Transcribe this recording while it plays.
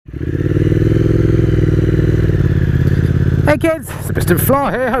Hey kids, it's the Mr.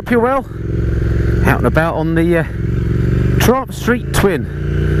 Fly here, hope you're well. Out and about on the Triumph Street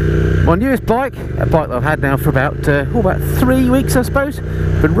Twin. My newest bike, a bike that I've had now for about 3 weeks I suppose.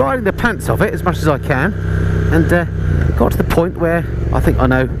 Been riding the pants off it as much as I can, and got to the point where I think I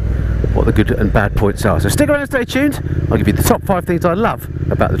know what the good and bad points are. So stick around and stay tuned. I'll give you the top 5 things I love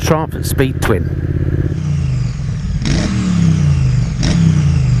about the Triumph Speed Twin.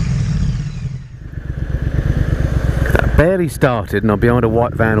 Barely started and I'm behind a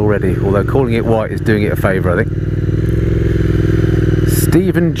white van already, although calling it white is doing it a favour, I think.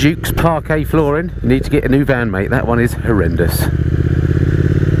 Stephen Duke's parquet flooring. You need to get a new van, mate. That one is horrendous.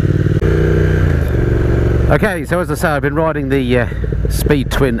 Okay, so as I say, I've been riding the Speed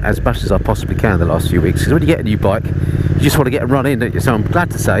Twin as much as I possibly can the last few weeks, because when you get a new bike you just want to get and run in, don't you? So I'm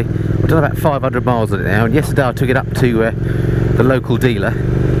glad to say I've done about 500 miles on it now, and yesterday I took it up to the local dealer.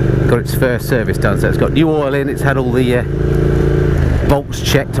 Got its first service done, so it's got new oil in, it's had all the bolts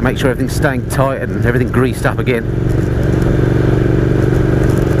checked to make sure everything's staying tight and everything greased up again,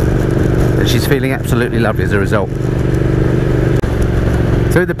 and she's feeling absolutely lovely as a result.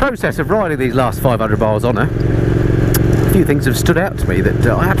 So in the process of riding these last 500 miles on her, a few things have stood out to me that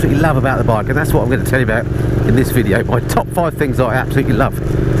I absolutely love about the bike, and that's what I'm going to tell you about in this video. My top 5 things that I absolutely love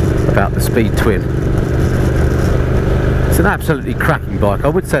about the Speed Twin. It's an absolutely cracking bike. I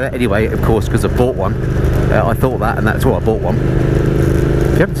would say that anyway, of course, because I bought one. I thought that, and that's why I bought one.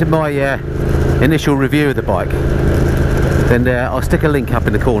 If you haven't seen my initial review of the bike, then I'll stick a link up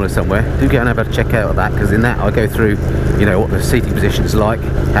in the corner somewhere. Do go and have a check out of that, because in that I go through, you know, what the seating position's like,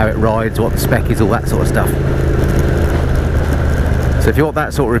 how it rides, what the spec is, all that sort of stuff. So if you want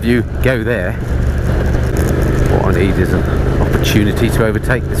that sort of review, go there. What I need is an opportunity to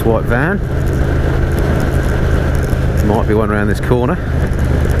overtake this white van. Might be one around this corner.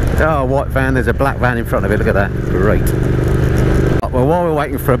 Oh, white van, there's a black van in front of it, look at that, great. Well, while we're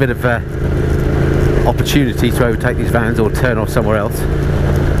waiting for a bit of opportunity to overtake these vans or turn off somewhere else,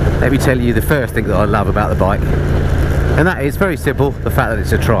 let me tell you the first thing that I love about the bike, and that is very simple, the fact that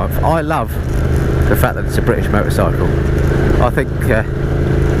it's a Triumph. I love the fact that it's a British motorcycle. I think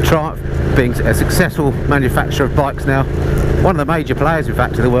Triumph, being a successful manufacturer of bikes now, one of the major players in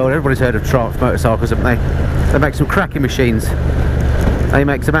fact in the world, everybody's heard of Triumph motorcycles, haven't they? They make some cracking machines. They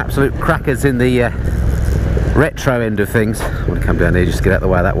make some absolute crackers in the retro end of things. I want to come down here just to get out of the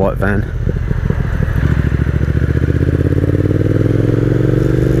way of that white van.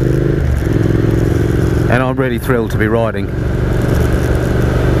 And I'm really thrilled to be riding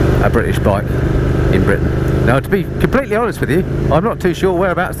a British bike in Britain. Now, to be completely honest with you, I'm not too sure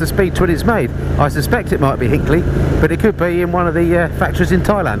whereabouts the Speed Twin is made. I suspect it might be Hinckley, but it could be in one of the factories in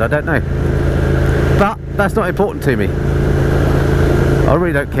Thailand, I don't know. But that's not important to me. I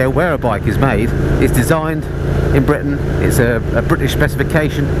really don't care where a bike is made. It's designed in Britain, it's a British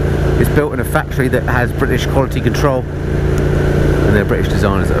specification, it's built in a factory that has British quality control, and they're British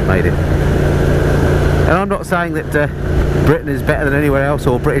designers that have made it. And I'm not saying that Britain is better than anywhere else,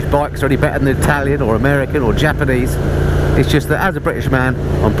 or British bikes are any better than Italian or American or Japanese. It's just that as a British man,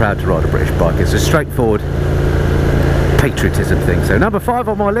 I'm proud to ride a British bike. It's a straightforward patriotism thing. So number 5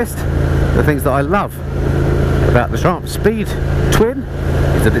 on my list, the things that I love about the Triumph Speed Twin,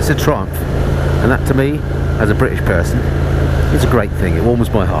 is that it's a Triumph, and that to me, as a British person, is a great thing. It warms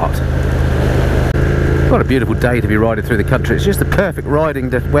my heart. What a beautiful day to be riding through the country. It's just the perfect riding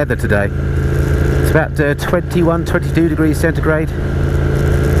weather today. It's about 21, 22 degrees centigrade.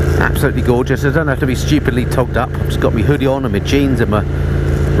 Absolutely gorgeous. I don't have to be stupidly togged up. I've just got my hoodie on and my jeans and my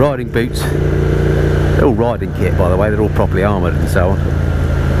riding boots. They're all riding kit, by the way. They're all properly armoured and so on.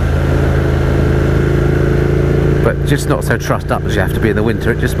 But just not so trussed up as you have to be in the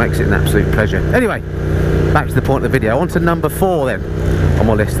winter. It just makes it an absolute pleasure. Anyway, back to the point of the video. On to number 4 then on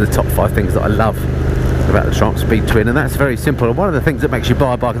my list of the top 5 things that I love about the Triumph Speed Twin, and that's very simple. And one of the things that makes you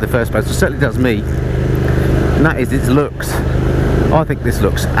buy a bike in the first place, it certainly does me, and that is its looks. I think this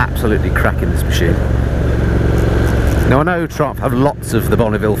looks absolutely cracking, this machine. Now I know Triumph have lots of the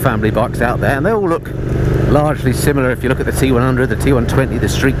Bonneville family bikes out there, and they all look largely similar. If you look at the T100, the T120, the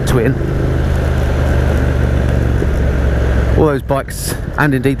Street Twin, all those bikes,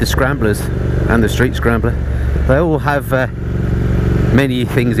 and indeed the Scramblers and the Street Scrambler, they all have many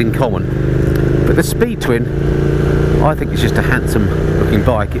things in common. But the Speed Twin, I think it's just a handsome looking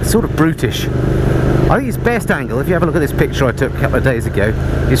bike. It's sort of brutish. I think its best angle, if you have a look at this picture I took a couple of days ago,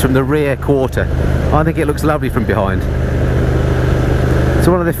 is from the rear quarter. I think it looks lovely from behind. It's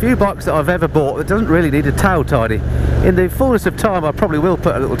one of the few bikes that I've ever bought that doesn't really need a tail tidy. In the fullness of time I probably will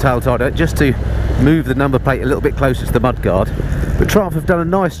put a little tail tidy just to move the number plate a little bit closer to the mudguard, But Triumph have done a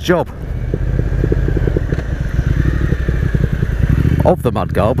nice job of the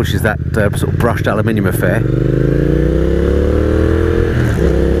mudguard, which is that sort of brushed aluminium affair.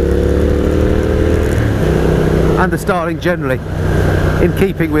 And the styling generally, in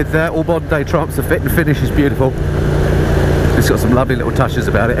keeping with all modern day Triumphs. The fit and finish is beautiful. It's got some lovely little touches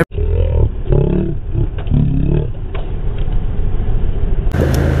about it.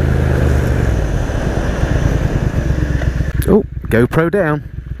 Oh, GoPro down.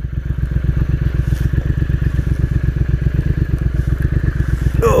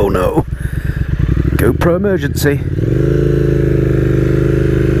 Oh no, GoPro emergency.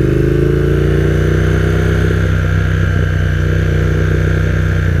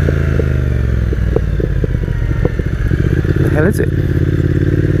 The hell is it?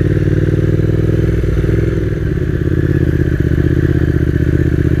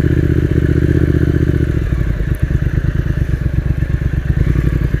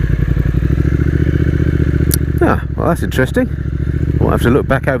 Ah, well, that's interesting. I'll have to look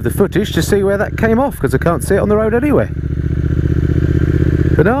back over the footage to see where that came off, because I can't see it on the road anywhere.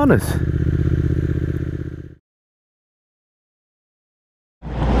 Bananas.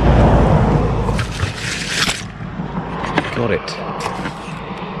 Got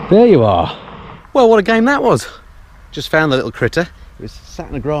it. There you are. Well, what a game that was. Just found the little critter. It was sat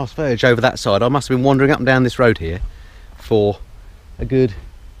in a grass verge over that side. I must have been wandering up and down this road here for a good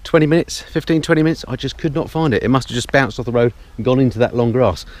 20 minutes, 15-20 minutes. I just could not find it. It must have just bounced off the road and gone into that long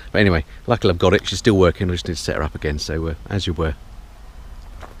grass. But anyway, luckily I've got it. She's still working. I just need to set her up again. So as you were.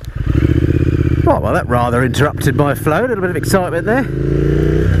 Right, well, that rather interrupted my flow. A little bit of excitement there.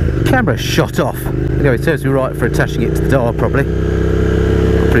 Camera shot off. Anyway, it serves me right for attaching it to the dial properly.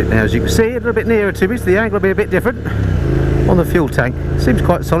 I'll put it now, as you can see, a little bit nearer to me, so the angle will be a bit different. On the fuel tank, seems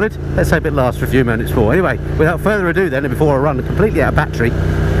quite solid. Let's hope it lasts for a few minutes more. Anyway, without further ado then, and before I run completely out of battery,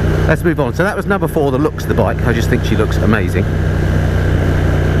 let's move on. So that was number 4, the looks of the bike. I just think she looks amazing.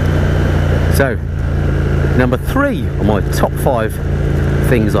 So, number 3 on my top 5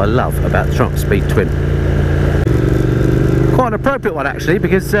 things I love about the Triumph Speed Twin. Quite an appropriate one actually,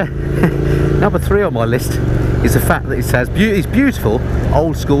 because number 3 on my list is the fact that it has these beautiful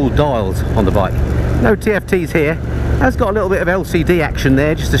old school dials on the bike. No TFTs here. Has got a little bit of LCD action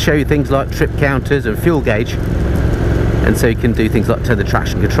there just to show you things like trip counters and fuel gauge, and so you can do things like turn the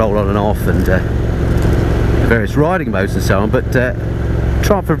traction control on and off and various riding modes and so on. But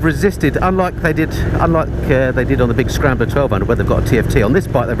Triumph have resisted, unlike they did on the big Scrambler 1200 where they've got a TFT. On this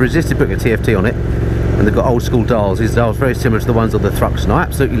bike they've resisted putting a TFT on it, and they've got old school dials. These dials are very similar to the ones on the Thrux, and I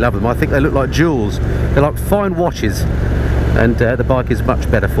absolutely love them. I think they look like jewels. They're like fine watches, and the bike is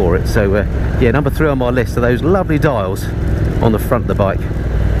much better for it. So yeah, number 3 on my list are those lovely dials on the front of the bike.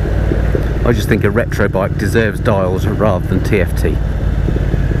 I just think a retro bike deserves dials rather than TFT.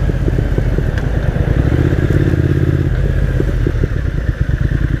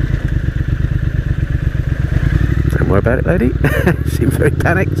 Don't worry about it, lady. Seemed very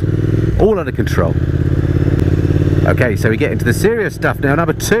panicked. All under control. Okay, so we get into the serious stuff now.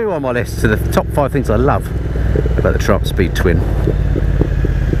 Number 2 on my list, so the top 5 things I love about the Triumph Speed Twin.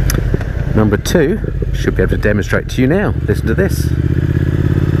 Number 2, should be able to demonstrate to you now. Listen to this.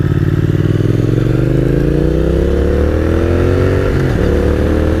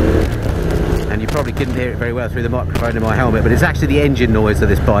 And you probably couldn't hear it very well through the microphone in my helmet, but it's actually the engine noise of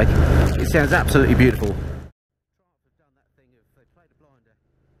this bike. It sounds absolutely beautiful.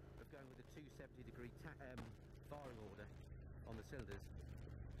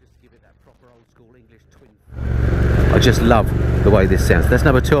 I just love the way this sounds. That's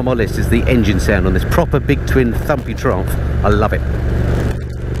number 2 on my list, is the engine sound on this proper big twin thumpy Triumph. I love it.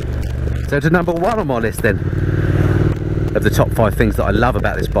 So to number 1 on my list then, of the top 5 things that I love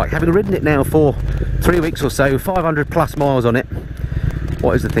about this bike. Having ridden it now for 3 weeks or so, 500 plus miles on it,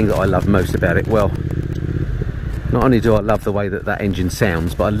 what is the thing that I love most about it? Well, not only do I love the way that that engine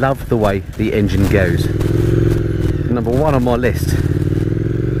sounds, but I love the way the engine goes. Number 1 on my list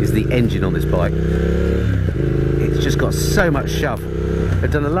is the engine on this bike. It's just got so much shove.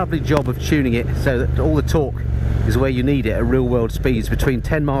 They've done a lovely job of tuning it so that all the torque is where you need it at real world speeds, between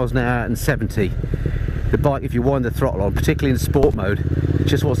 10 miles an hour and 70. The bike, if you wind the throttle on, particularly in sport mode, it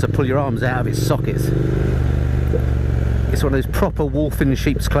just wants to pull your arms out of its sockets. It's one of those proper wolf in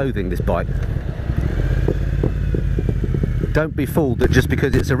sheep's clothing, this bike. Don't be fooled that just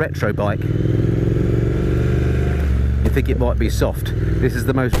because it's a retro bike you think it might be soft. This is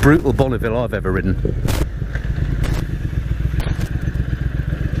the most brutal Bonneville I've ever ridden.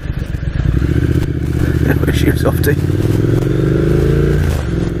 She was softy.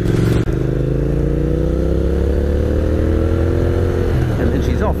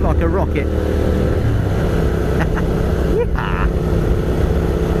 like a rocket. Yeah.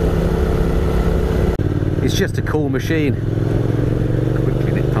 It's just a cool machine.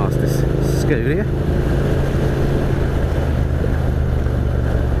 Quickly nip past this scooter.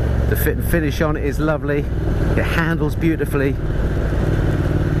 The fit and finish on it is lovely. It handles beautifully.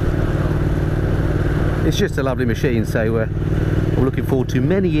 It's just a lovely machine, so I'm looking forward to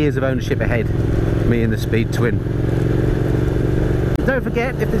many years of ownership ahead, me and the Speed Twin. Don't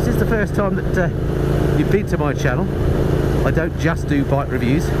forget, if this is the first time that you've been to my channel, I don't just do bike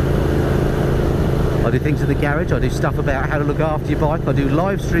reviews. I do things in the garage, I do stuff about how to look after your bike, I do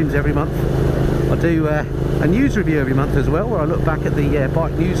live streams every month. I do a news review every month as well, where I look back at the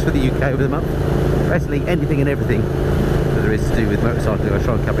bike news for the UK over the month. Basically anything and everything that there is to do with motorcycling, I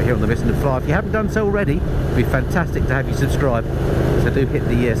try and cover here on the Listen and Fly. If you haven't done so already, it'd be fantastic to have you subscribe. So do hit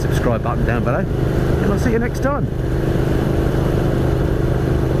the subscribe button down below, and I'll see you next time.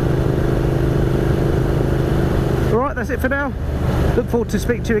 Alright, that's it for now. Look forward to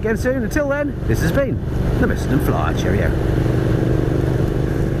speaking to you again soon. Until then, this has been the Listen and Fly. Cheerio.